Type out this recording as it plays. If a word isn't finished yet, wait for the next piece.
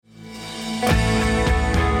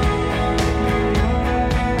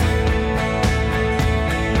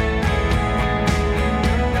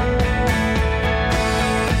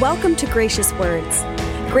Welcome to Gracious Words.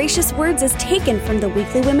 Gracious Words is taken from the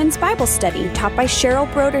weekly women's Bible study taught by Cheryl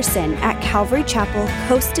Broderson at Calvary Chapel,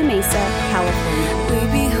 Costa Mesa, California. We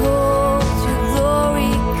behold your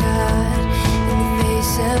glory, God, in the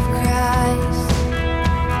face of Christ.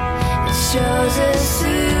 It shows us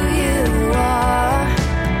who you are,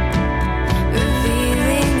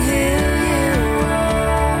 revealing who you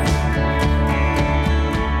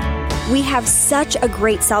are. We have such a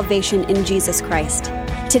great salvation in Jesus Christ.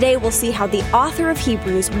 Today we'll see how the author of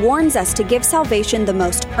Hebrews warns us to give salvation the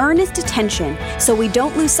most earnest attention so we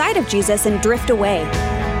don't lose sight of Jesus and drift away.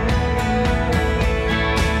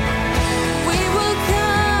 We will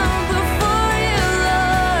come before you,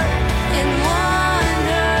 Lord, in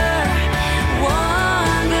wonder.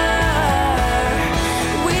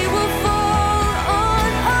 We will fall on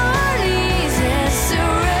our knees and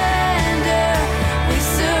surrender. We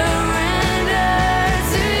surrender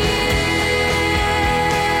to you.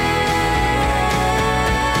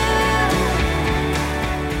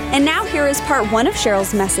 And now here is part 1 of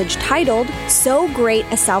Cheryl's message titled, So Great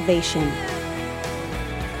a Salvation.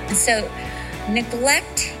 So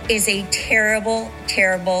neglect is a terrible,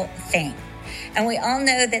 terrible thing. And we all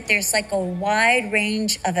know that there's like a wide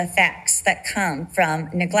range of effects that come from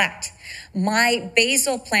neglect. My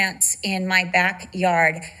basil plants in my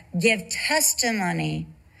backyard give testimony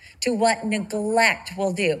to what neglect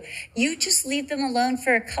will do. You just leave them alone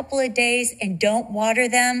for a couple of days and don't water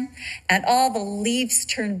them, and all the leaves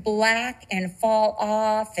turn black and fall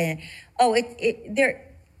off, and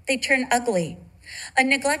they turn ugly. A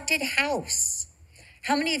neglected house.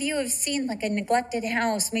 How many of you have seen like a neglected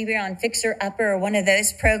house, maybe on Fixer Upper or one of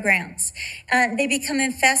those programs? They become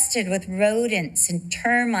infested with rodents and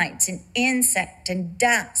termites and insect and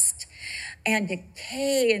dust and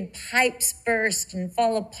decay, and pipes burst and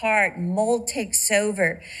fall apart, and mold takes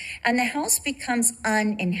over, and the house becomes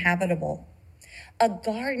uninhabitable. A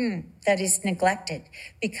garden that is neglected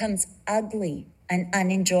becomes ugly and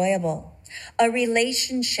unenjoyable. A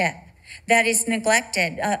relationship that is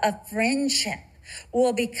neglected, a friendship,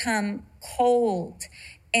 will become cold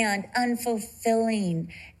and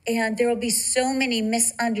unfulfilling, and there will be so many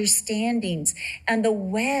misunderstandings, and the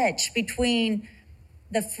wedge between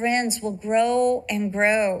the friends will grow and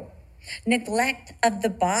grow. Neglect of the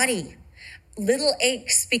body. Little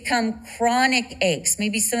aches become chronic aches.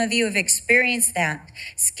 Maybe some of you have experienced that.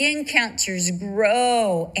 Skin cancers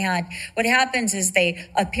grow, and what happens is they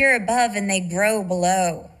appear above and they grow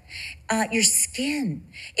below. Your skin.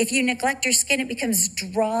 If you neglect your skin, it becomes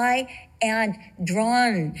dry and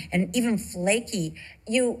drawn and even flaky.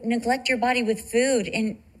 You neglect your body with food,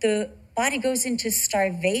 and the body goes into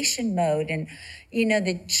starvation mode, and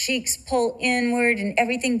the cheeks pull inward and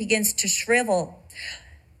everything begins to shrivel.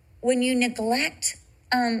 When you neglect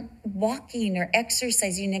walking or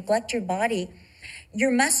exercise, you neglect your body,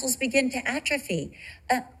 your muscles begin to atrophy.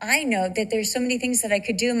 I know that there's so many things that I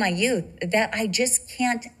could do in my youth that I just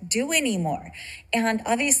can't do anymore. And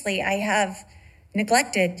obviously I have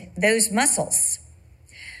neglected those muscles.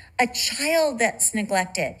 A child that's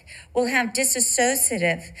neglected will have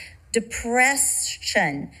dissociative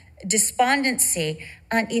depression, despondency,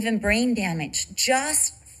 and even brain damage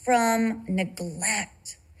just from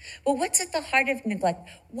neglect. Well, what's at the heart of neglect?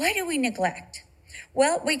 Why do we neglect?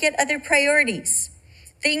 Well, we get other priorities,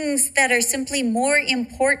 things that are simply more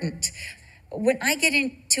important. When I get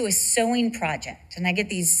into a sewing project and I get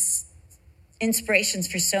these inspirations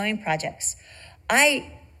for sewing projects,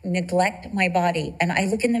 I neglect my body and I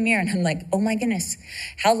look in the mirror and I'm like, oh my goodness,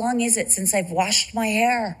 how long is it since I've washed my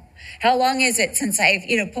hair? How long is it since I've,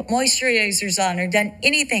 put moisturizers on or done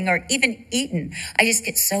anything or even eaten? I just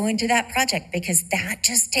get so into that project because that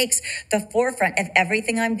just takes the forefront of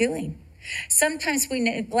everything I'm doing. Sometimes we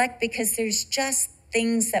neglect because there's just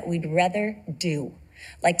things that we'd rather do,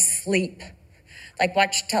 like sleep, like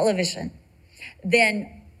watch television,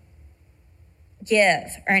 then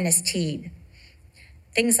give earnest heed.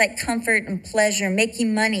 Things like comfort and pleasure,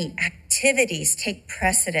 making money, activities take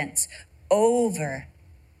precedence over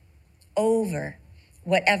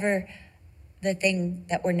whatever the thing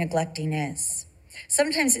that we're neglecting is.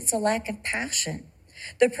 Sometimes it's a lack of passion.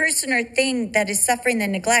 The person or thing that is suffering the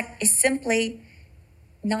neglect is simply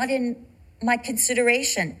not in my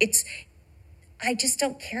consideration. I just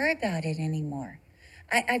don't care about it anymore.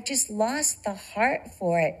 I've just lost the heart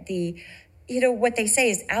for it. What they say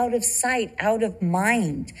is out of sight, out of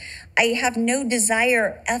mind. I have no desire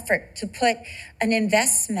or effort to put an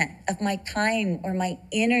investment of my time or my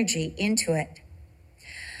energy into it.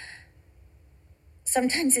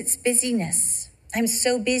 Sometimes it's busyness. I'm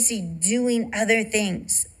so busy doing other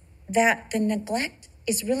things that the neglect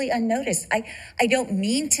is really unnoticed. I don't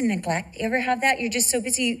mean to neglect. You ever have that? You're just so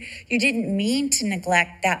busy. You didn't mean to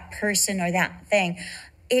neglect that person or that thing.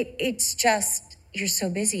 It's just, you're so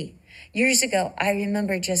busy. Years ago, I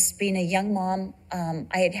remember just being a young mom.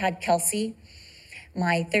 I had Kelsey,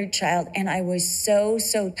 my third child, and I was so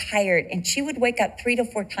tired. And she would wake up 3 to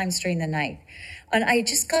 4 times during the night. And I had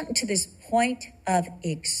just gotten to this point of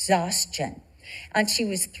exhaustion. And she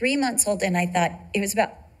was 3 months old, and I thought it was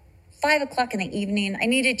about 5 o'clock in the evening. I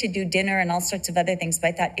needed to do dinner and all sorts of other things. But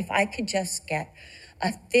I thought if I could just get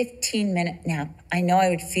a 15-minute nap, I know I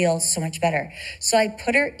would feel so much better. So I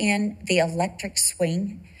put her in the electric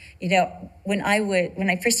swing. You know, when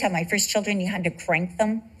I first had my first children, you had to crank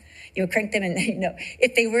them. You would crank them, and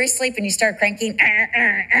if they were asleep and you start cranking,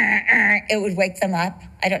 it would wake them up.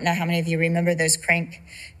 I don't know how many of you remember those cranky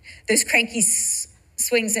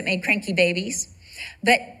swings that made cranky babies.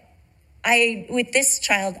 But with this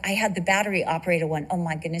child, I had the battery operated one. Oh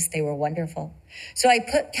my goodness, they were wonderful. So I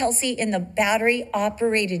put Kelsey in the battery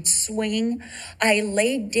operated swing. I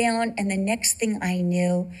laid down, and the next thing I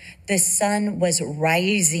knew, the sun was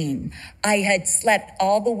rising. I had slept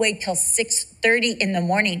all the way till 6:30 in the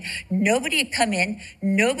morning. Nobody had come in.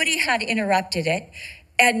 Nobody had interrupted it.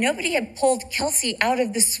 And nobody had pulled Kelsey out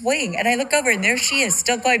of the swing. And I look over, and there she is,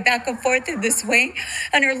 still going back and forth in the swing.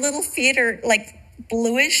 And her little feet are like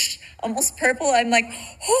bluish, almost purple. I'm like,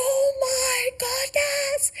 oh my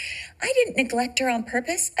goodness. I didn't neglect her on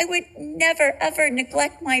purpose. I would never, ever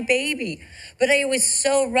neglect my baby. But I was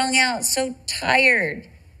so wrung out, so tired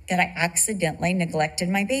that I accidentally neglected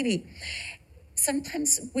my baby.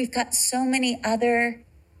 Sometimes we've got so many other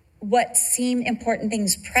what seem important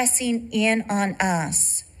things pressing in on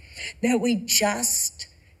us that we just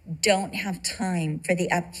don't have time for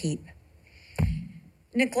the upkeep.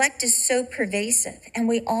 Neglect is so pervasive, and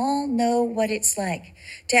we all know what it's like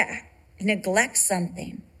to neglect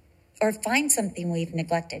something or find something we've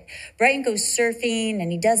neglected. Brian goes surfing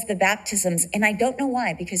and he does the baptisms, and I don't know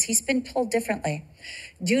why, because he's been told differently.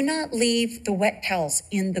 Do not leave the wet towels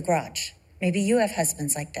in the garage. Maybe you have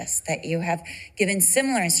husbands like this, that you have given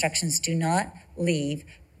similar instructions. Do not leave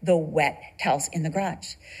the wet towels in the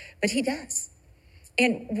garage. But he does.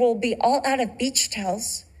 And we'll be all out of beach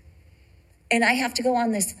towels, and I have to go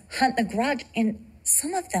on this hunt in the garage, and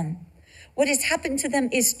some of them, what has happened to them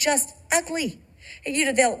is just ugly.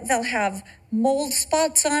 You know, they'll have mold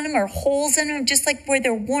spots on them or holes in them, just like where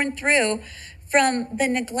they're worn through from the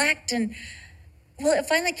neglect. And well, it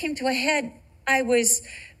finally came to a head. I was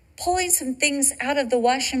pulling some things out of the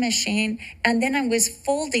washing machine, and then I was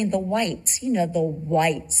folding the whites, the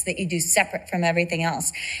whites that you do separate from everything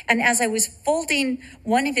else. And as I was folding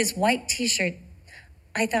one of his white t-shirts,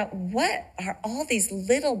 I thought, what are all these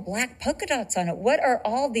little black polka dots on it? What are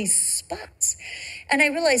all these spots? And I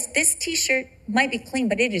realized this t-shirt might be clean,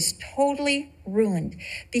 but it is totally ruined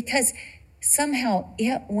because somehow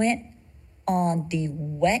it went on the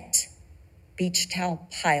wet beach towel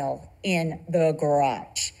pile in the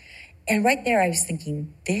garage. And right there I was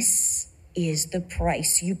thinking, this is the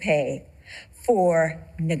price you pay for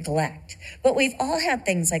neglect. But we've all had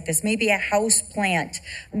things like this, maybe a house plant,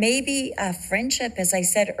 maybe a friendship, as I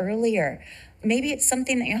said earlier. Maybe it's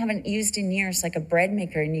something that you haven't used in years, like a bread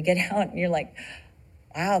maker, and you get out and you're like,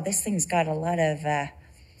 wow, this thing's got a lot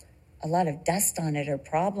of dust on it or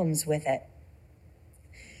problems with it.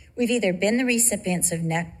 We've either been the recipients of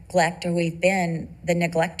neglect or we've been the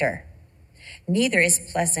neglector. Neither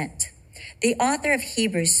is pleasant. The author of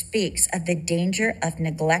Hebrews speaks of the danger of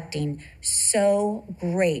neglecting so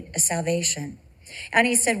great a salvation. And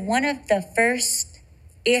he said one of the first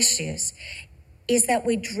issues is that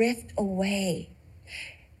we drift away.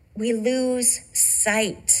 We lose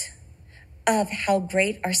sight of how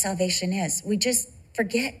great our salvation is. We just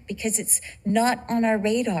forget because it's not on our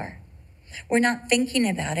radar. We're not thinking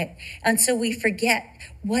about it. And so we forget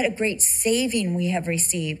what a great saving we have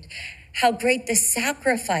received, how great the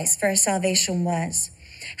sacrifice for our salvation was,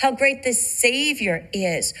 how great the Savior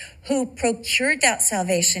is who procured that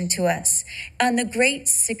salvation to us, and the great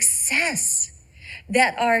success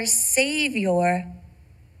that our Savior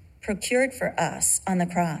procured for us on the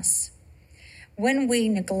cross. When we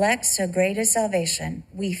neglect so great a salvation,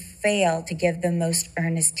 we fail to give the most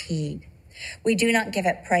earnest heed. We do not give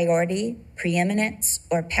it priority, preeminence,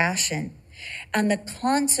 or passion. And the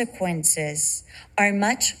consequences are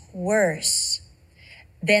much worse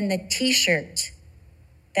than the t-shirt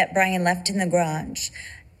that Brian left in the garage.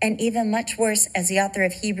 And even much worse, as the author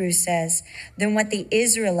of Hebrews says, than what the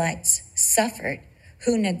Israelites suffered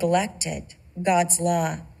who neglected God's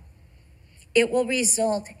law. It will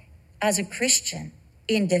result as a Christian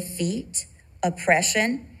in defeat,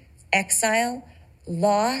 oppression, exile,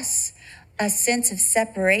 loss, a sense of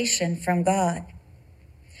separation from God.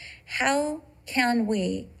 How can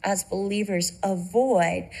we, as believers,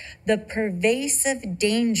 avoid the pervasive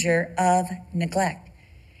danger of neglect?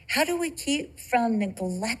 How do we keep from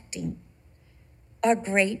neglecting our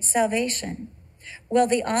great salvation? Well,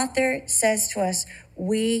 the author says to us,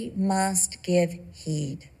 we must give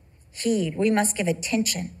heed. We must give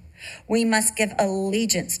attention. We must give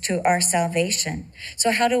allegiance to our salvation.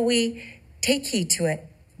 So how do we take heed to it?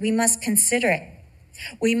 We must consider it.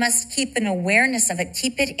 We must keep an awareness of it,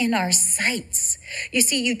 keep it in our sights. You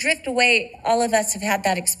see, you drift away. All of us have had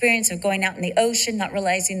that experience of going out in the ocean, not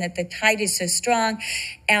realizing that the tide is so strong,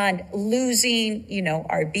 and losing,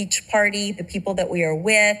 our beach party, the people that we are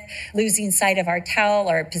with, losing sight of our towel,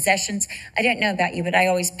 our possessions. I don't know about you, but I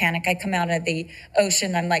always panic. I come out of the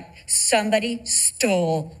ocean. I'm like, somebody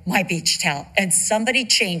stole my beach towel and somebody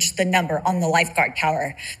changed the number on the lifeguard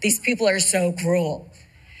tower. These people are so cruel.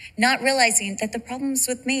 Not realizing that the problem's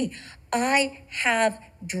with me. I have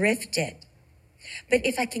drifted. But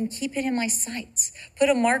if I can keep it in my sights, put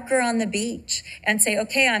a marker on the beach and say,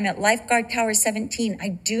 okay, I'm at lifeguard tower 17. I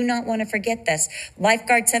do not want to forget this.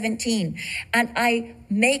 Lifeguard 17. And I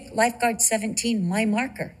make lifeguard 17 my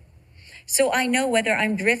marker. So I know whether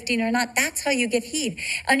I'm drifting or not. That's how you give heed.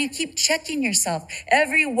 And you keep checking yourself.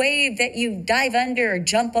 Every wave that you dive under or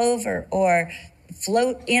jump over or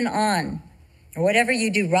float in on, or whatever you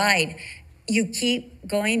do, ride, you keep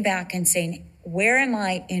going back and saying, where am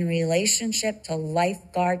I in relationship to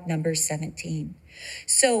lifeguard number 17?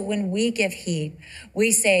 So when we give heed,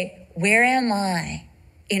 we say, where am I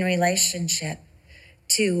in relationship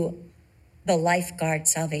to the lifeguard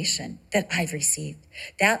salvation that I've received?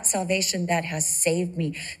 That salvation that has saved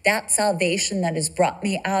me, that salvation that has brought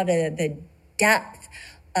me out of the depth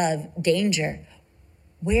of danger.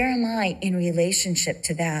 Where am I in relationship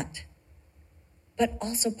to that? But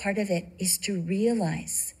also part of it is to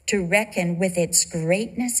realize, to reckon with its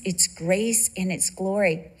greatness, its grace, and its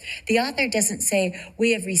glory. The author doesn't say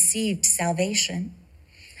we have received salvation.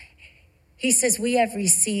 He says we have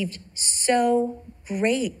received so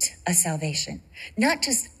great a salvation. Not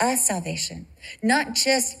just a salvation, not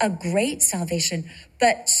just a great salvation,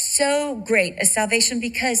 but so great a salvation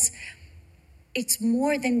because it's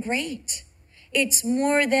more than great. It's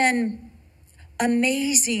more than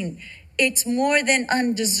amazing. It's more than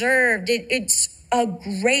undeserved. It's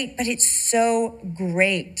great, but it's so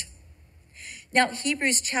great. Now,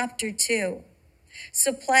 Hebrews chapter 2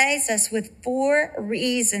 supplies us with 4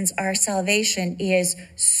 reasons our salvation is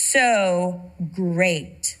so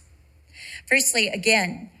great. Firstly,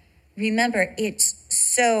 again, remember, it's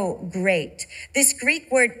so great. This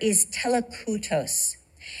Greek word is telekoutos,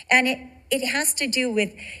 and it has to do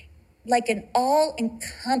with like an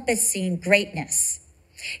all-encompassing greatness.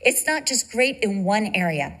 It's not just great in one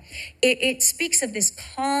area. It speaks of this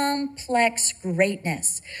complex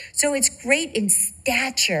greatness. So it's great in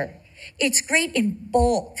stature. It's great in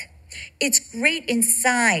bulk. It's great in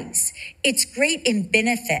size. It's great in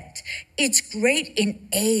benefit. It's great in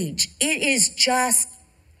age. It is just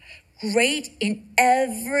great in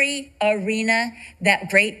every arena that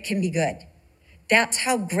great can be good. That's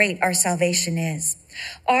how great our salvation is.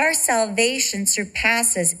 Our salvation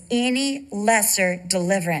surpasses any lesser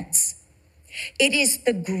deliverance. It is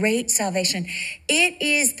the great salvation. It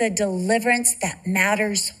is the deliverance that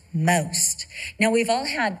matters most. Now, we've all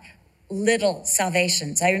had little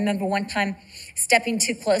salvations. I remember one time stepping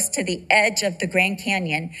too close to the edge of the Grand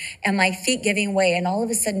Canyon and my feet giving way, and all of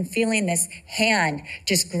a sudden feeling this hand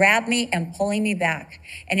just grab me and pulling me back.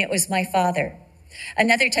 And it was my father.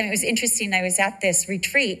 Another time, it was interesting. I was at this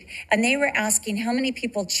retreat and they were asking how many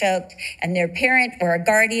people choked, and their parent or a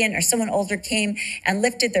guardian or someone older came and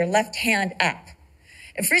lifted their left hand up.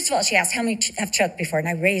 And first of all, she asked, how many have choked before? And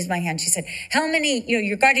I raised my hand. She said, how many,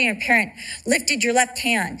 your guardian or parent lifted your left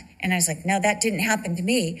hand? And I was like, no, that didn't happen to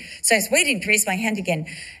me. So I was waiting to raise my hand again.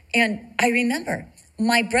 And I remember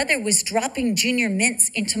my brother was dropping Junior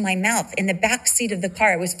Mints into my mouth in the back seat of the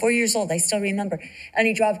car. I was 4 years old. I still remember. And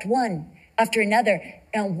he dropped one after another,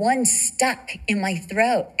 and one stuck in my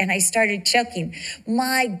throat, and I started choking.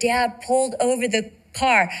 My dad pulled over the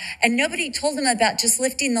car, and nobody told him about just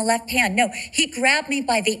lifting the left hand. No, he grabbed me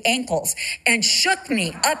by the ankles and shook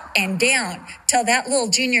me up and down till that little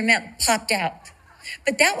Junior Mint popped out.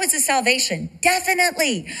 But that was a salvation.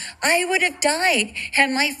 Definitely. I would have died had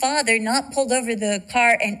my father not pulled over the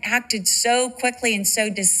car and acted so quickly and so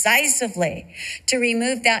decisively to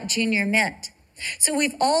remove that Junior Mint. So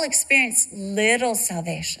we've all experienced little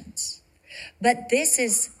salvations, but this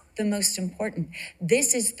is the most important.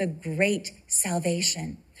 This is the great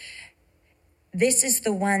salvation. This is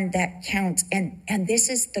the one that counts. And this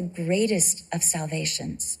is the greatest of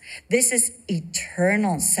salvations. This is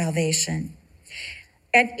eternal salvation.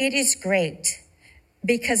 And it is great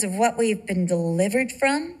because of what we've been delivered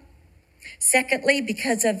from. Secondly,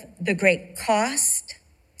 because of the great cost.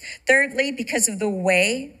 Thirdly, because of the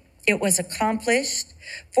way it was accomplished.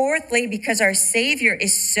 Fourthly, because our Savior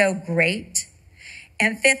is so great.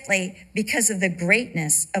 And fifthly, because of the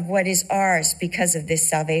greatness of what is ours because of this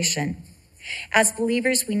salvation. As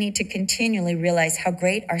believers, we need to continually realize how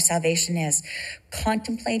great our salvation is,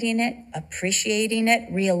 contemplating it, appreciating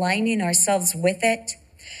it, realigning ourselves with it,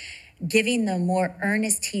 giving the more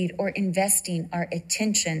earnest heed or investing our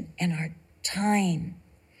attention and our time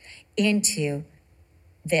into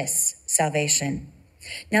this salvation.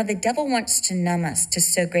 Now, the devil wants to numb us to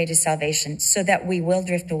so great a salvation so that we will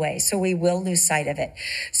drift away, so we will lose sight of it,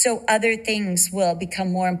 so other things will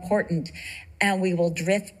become more important and we will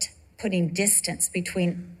drift, putting distance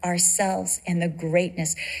between ourselves and the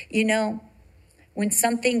greatness. You know, when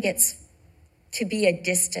something gets to be a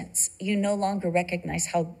distance, you no longer recognize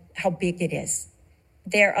how big it is.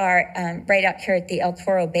 There are, right out here at the El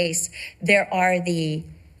Toro base, there are the,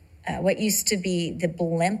 what used to be the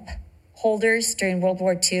blimp holders during World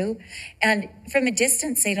War II. And from a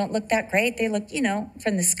distance, they don't look that great. They look,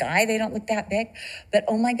 from the sky, they don't look that big. But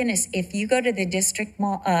oh my goodness, if you go to the district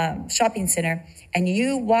mall, shopping center and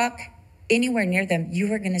you walk anywhere near them,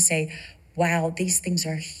 you are going to say, wow, these things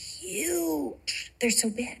are huge. They're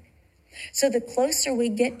so big. So the closer we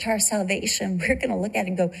get to our salvation, we're going to look at it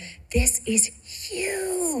and go, this is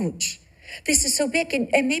huge. This is so big.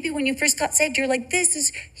 And maybe when you first got saved, you're like, this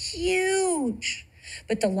is huge.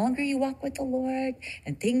 But the longer you walk with the Lord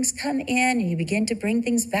and things come in and you begin to bring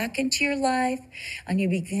things back into your life and you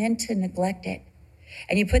begin to neglect it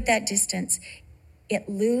and you put that distance, it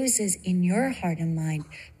loses in your heart and mind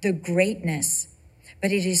the greatness.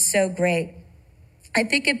 But it is so great. I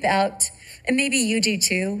think about, and maybe you do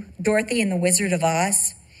too, Dorothy and the Wizard of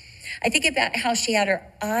Oz. I think about how she had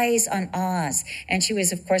her eyes on Oz. And she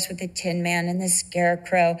was, of course, with the Tin Man and the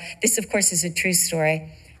Scarecrow. This, of course, is a true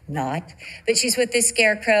story. Not. But she's with the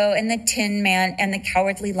Scarecrow and the Tin Man and the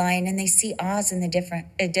Cowardly Lion, and they see Oz in the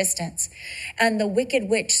distance. And the Wicked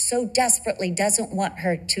Witch so desperately doesn't want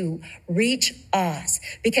her to reach Oz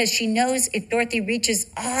because she knows if Dorothy reaches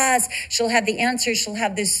Oz, she'll have the answer, she'll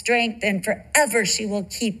have the strength, and forever she will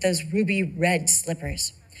keep those ruby red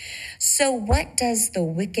slippers. So what does the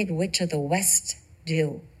Wicked Witch of the West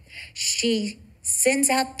do? She sends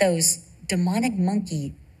out those demonic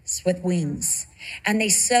monkeys with wings, and they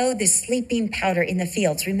sow the sleeping powder in the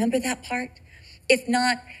fields. Remember that part? If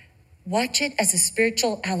not, watch it as a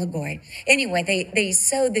spiritual allegory. Anyway, they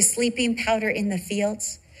sow the sleeping powder in the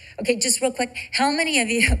fields. Okay, just real quick. How many of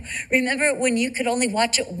you remember when you could only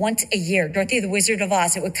watch it once a year? Dorothy the Wizard of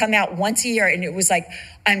Oz, it would come out once a year and it was like,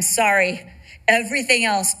 I'm sorry, everything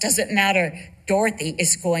else doesn't matter. Dorothy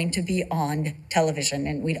is going to be on television.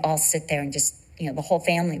 And we'd all sit there and just, the whole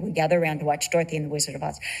family would gather around to watch Dorothy and the Wizard of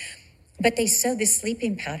Oz. But they sow this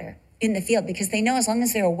sleeping powder in the field because they know as long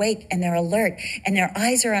as they're awake and they're alert and their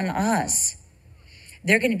eyes are on Oz,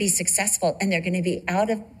 they're going to be successful and they're going to be out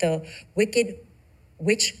of the Wicked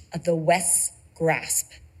Witch of the West's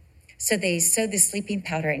grasp. So they sow the sleeping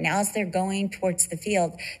powder, and as they're going towards the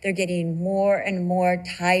field, they're getting more and more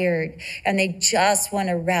tired and they just want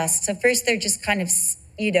to rest. So first they're just kind of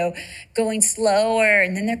going slower,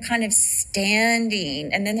 and then they're kind of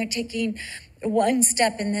standing, and then they're taking one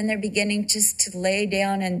step, and then they're beginning just to lay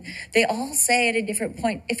down. And they all say at a different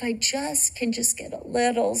point, if I can just get a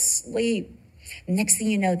little sleep. Next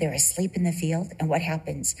thing you know, they're asleep in the field. And what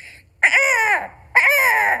happens?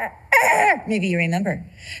 Maybe you remember.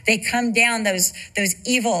 They come down, those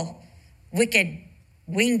evil, wicked,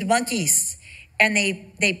 winged monkeys, and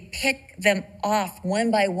they pick them off one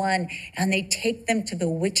by one, and they take them to the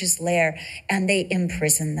witch's lair, and they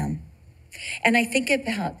imprison them. And I think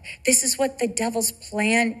about, this is what the devil's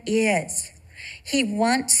plan is. He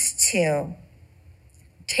wants to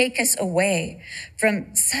take us away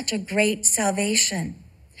from such a great salvation.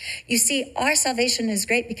 You see, our salvation is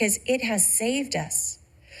great because it has saved us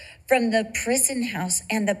from the prison house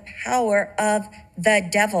and the power of the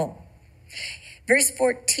devil. Verse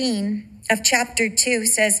 14 of chapter 2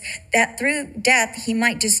 says that through death he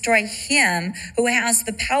might destroy him who has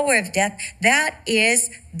the power of death. That is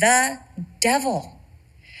the devil.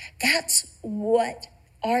 That's what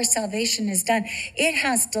our salvation has done. It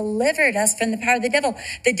has delivered us from the power of the devil.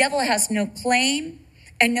 The devil has no claim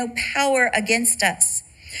and no power against us.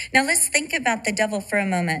 Now let's think about the devil for a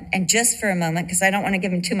moment, and just for a moment, because I don't want to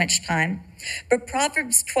give him too much time. But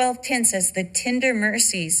Proverbs 12:10 says, the tender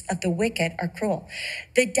mercies of the wicked are cruel.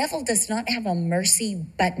 The devil does not have a mercy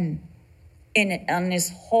button on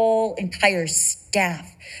his whole entire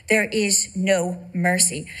staff. There is no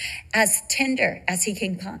mercy. As tender as he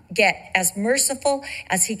can get, as merciful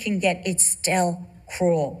as he can get, it's still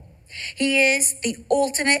cruel. He is the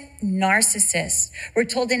ultimate narcissist. We're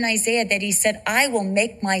told in Isaiah that he said, I will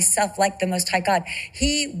make myself like the Most High God.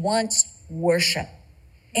 He wants worship.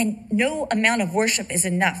 And no amount of worship is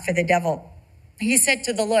enough for the devil. He said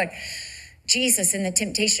to the Lord, Jesus in the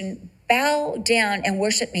temptation, bow down and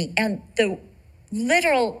worship me. And the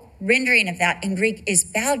literal rendering of that in Greek is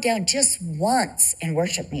bow down just once and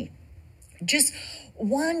worship me. Just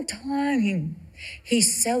one time.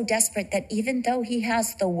 He's so desperate that even though he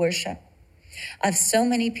has the worship of so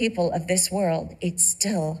many people of this world, it's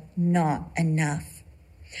still not enough.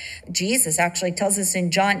 Jesus actually tells us in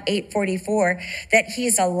John 8:44 that he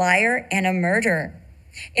is a liar and a murderer.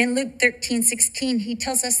 In Luke 13:16, he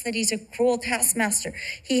tells us that he's a cruel taskmaster.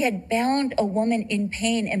 He had bound a woman in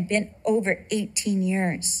pain and been over 18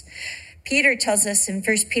 years. Peter tells us in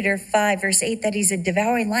 1 Peter 5, verse 8, that he's a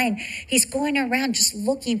devouring lion. He's going around just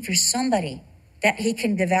looking for somebody that he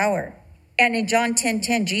can devour. And in John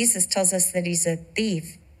 10:10, Jesus tells us that he's a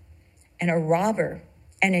thief and a robber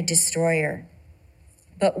and a destroyer.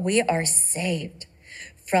 But we are saved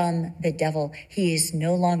from the devil. He is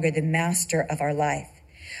no longer the master of our life.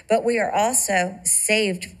 But we are also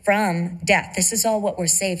saved from death. This is all what we're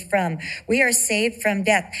saved from. We are saved from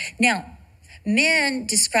death. Now, men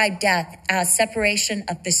describe death as separation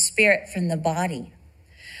of the spirit from the body.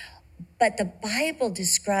 But the Bible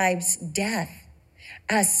describes death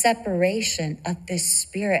as separation of the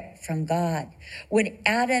spirit from God. When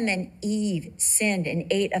Adam and Eve sinned and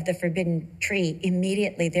ate of the forbidden tree,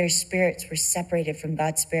 immediately their spirits were separated from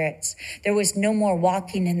God's spirits. There was no more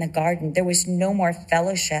walking in the garden. There was no more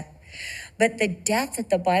fellowship. But the death that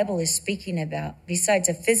the Bible is speaking about, besides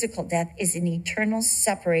a physical death, is an eternal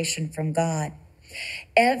separation from God.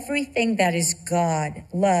 Everything that is God,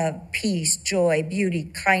 love, peace, joy,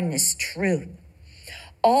 beauty, kindness, truth,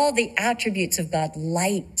 all the attributes of God,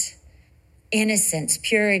 light, innocence,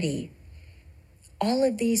 purity, all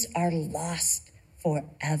of these are lost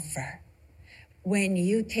forever. When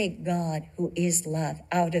you take God, who is love,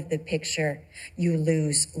 out of the picture, you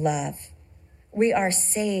lose love. We are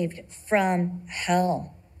saved from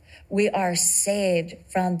hell. We are saved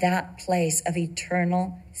from that place of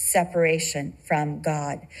eternal separation from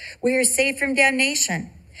God. We are saved from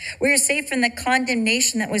damnation. We are saved from the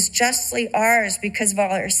condemnation that was justly ours because of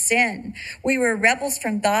our sin. We were rebels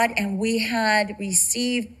from God, and we had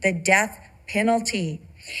received the death penalty,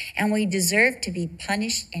 and we deserved to be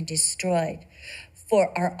punished and destroyed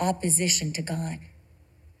for our opposition to God.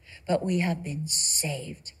 But we have been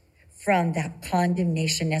saved from that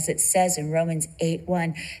condemnation. As it says in Romans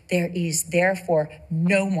 8:1, there is therefore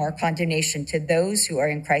no more condemnation to those who are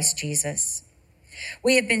in Christ Jesus.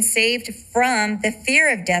 We have been saved from the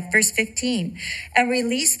fear of death, verse 15, and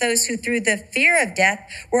release those who through the fear of death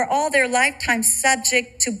were all their lifetime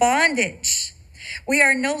subject to bondage. We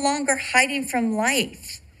are no longer hiding from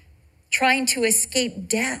life, trying to escape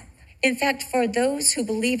death. In fact, for those who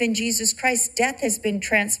believe in Jesus Christ, death has been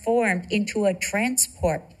transformed into a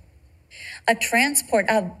transport,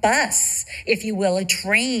 a bus, if you will, a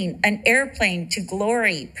train, an airplane to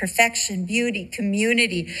glory, perfection, beauty,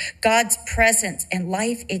 community, God's presence, and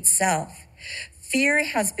life itself. Fear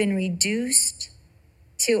has been reduced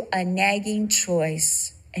to a nagging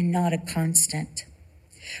choice and not a constant.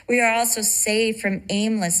 We are also saved from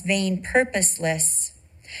aimless, vain, purposeless,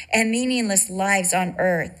 and meaningless lives on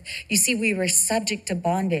earth. You see, we were subject to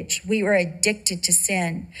bondage. We were addicted to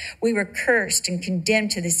sin. We were cursed and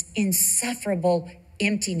condemned to this insufferable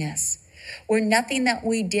emptiness where nothing that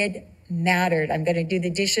we did mattered. I'm going to do the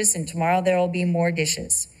dishes, and tomorrow there will be more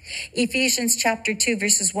dishes. Ephesians chapter 2,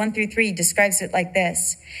 verses 1-3 describes it like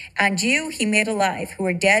this. And you he made alive, who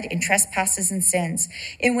were dead in trespasses and sins,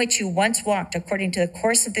 in which you once walked according to the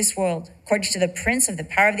course of this world, according to the prince of the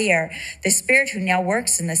power of the air, the spirit who now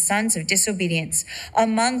works in the sons of disobedience,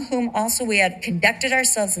 among whom also we had conducted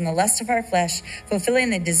ourselves in the lust of our flesh, fulfilling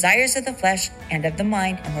the desires of the flesh and of the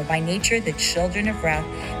mind, and were by nature the children of wrath,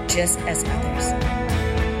 just as others.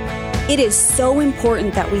 It is so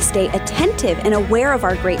important that we stay attentive and aware of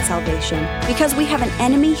our great salvation because we have an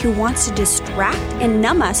enemy who wants to distract and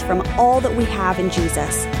numb us from all that we have in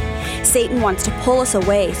Jesus. Satan wants to pull us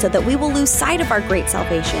away so that we will lose sight of our great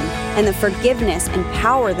salvation and the forgiveness and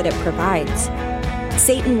power that it provides.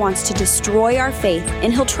 Satan wants to destroy our faith,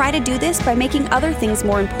 and he'll try to do this by making other things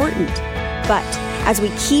more important. But as we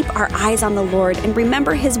keep our eyes on the Lord and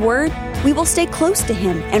remember His word, we will stay close to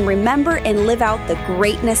Him and remember and live out the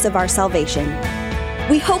greatness of our salvation.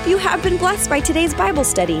 We hope you have been blessed by today's Bible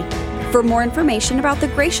study. For more information about the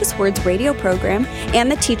Gracious Words radio program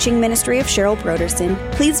and the teaching ministry of Cheryl Brodersen,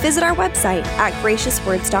 please visit our website at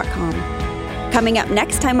graciouswords.com. Coming up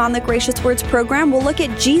next time on the Gracious Words program, we'll look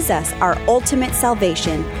at Jesus, our ultimate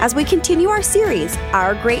salvation, as we continue our series,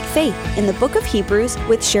 Our Great Faith, in the book of Hebrews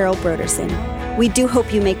with Cheryl Brodersen. We do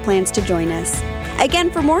hope you make plans to join us.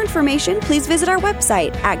 Again, for more information, please visit our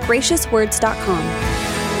website at graciouswords.com.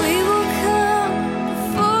 We will come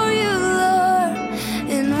before you, Lord,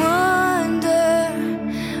 in wonder.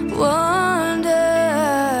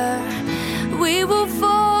 We will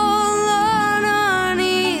fall on our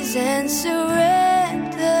knees and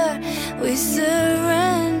surrender. We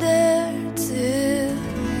surrender to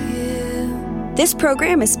you. This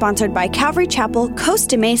program is sponsored by Calvary Chapel,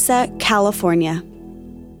 Costa Mesa, California.